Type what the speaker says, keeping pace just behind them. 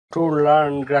To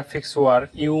learn graphics work,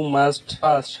 you must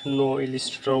first know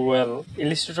Illustrator well.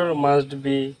 Illustrator must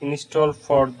be installed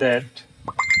for that.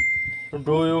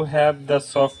 Do you have the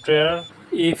software?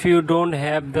 If you don't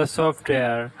have the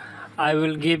software, I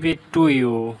will give it to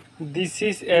you. This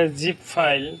is a zip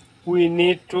file. We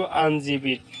need to unzip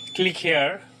it. Click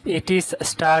here. It is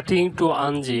starting to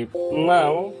unzip.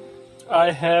 Now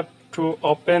I have to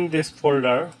open this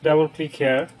folder. Double click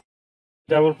here.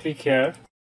 Double click here.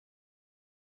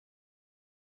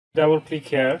 Double click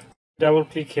here. Double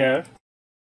click here.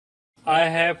 I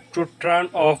have to turn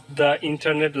off the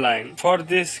internet line. For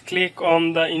this, click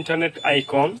on the internet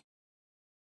icon.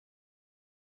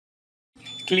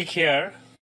 Click here.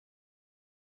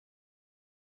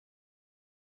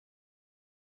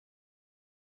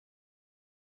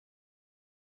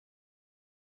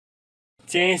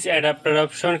 Change adapter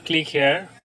option. Click here.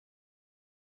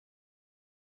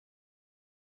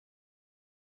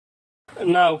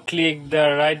 Now click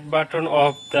the right button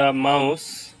of the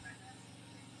mouse.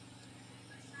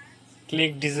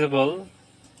 Click disable.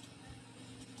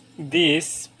 This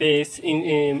space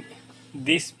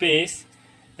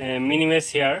minimize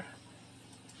here.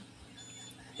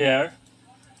 Here.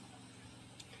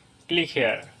 Click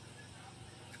here.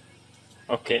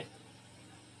 Okay.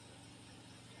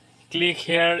 Click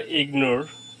here. Ignore.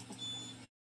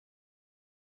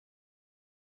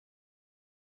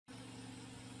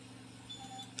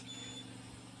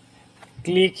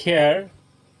 Click here.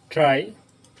 Try.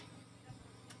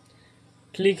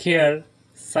 Click here.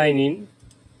 Sign in.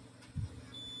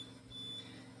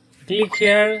 Click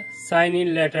here. Sign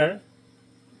in letter.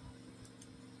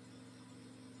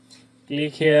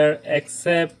 Click here.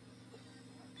 Accept.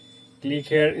 Click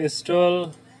here.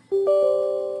 Install.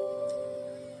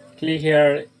 Click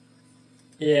here.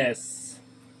 Yes.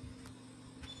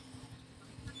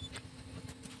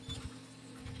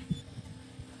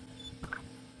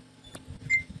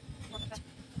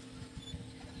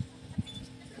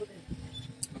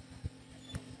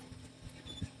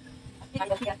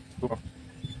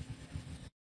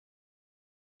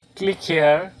 Click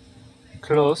here.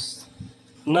 Close.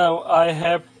 Now I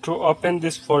have to open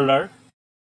this folder.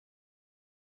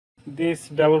 This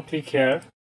double click here.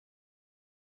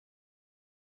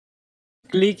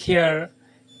 Click here.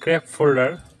 Grab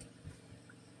folder.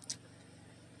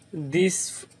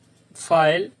 This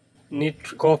file need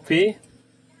to copy.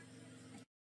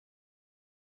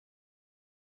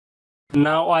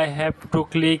 Now I have to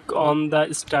click on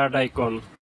the start icon.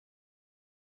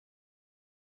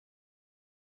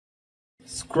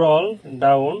 Scroll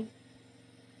down.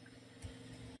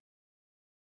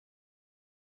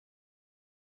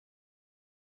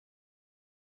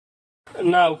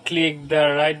 Now click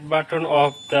the right button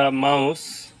of the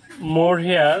mouse. More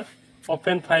here.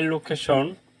 Open file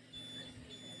location.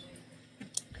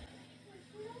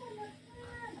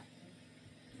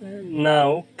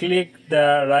 Now click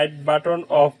the right button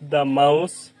of the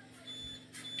mouse.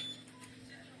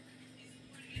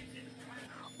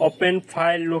 Open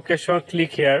file location.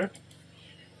 Click here.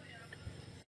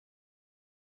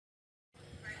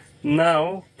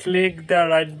 Now click the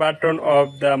right button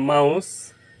of the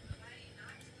mouse.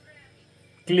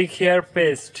 Click here.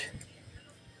 Paste.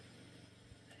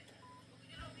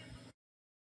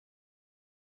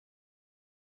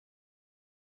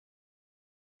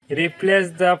 Replace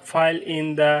the file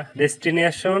in the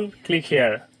destination. Click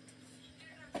here.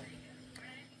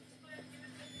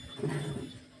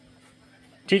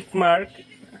 Tick mark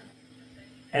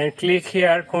and click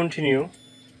here. Continue.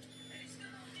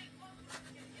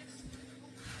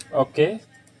 Okay.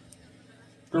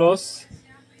 Close.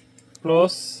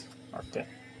 Close. Okay.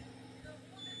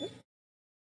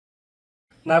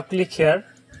 Now click here.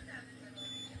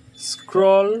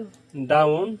 Scroll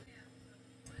down.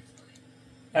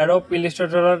 Adobe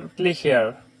Illustrator. Click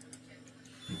here.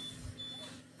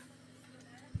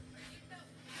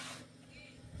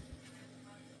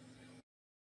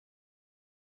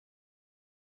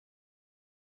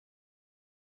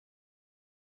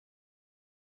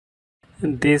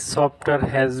 This software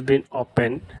has been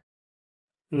opened.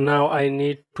 Now I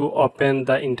need to open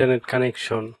the internet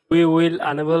connection. We will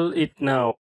enable it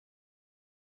now.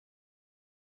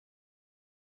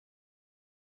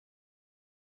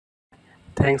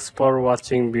 Thanks for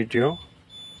watching video.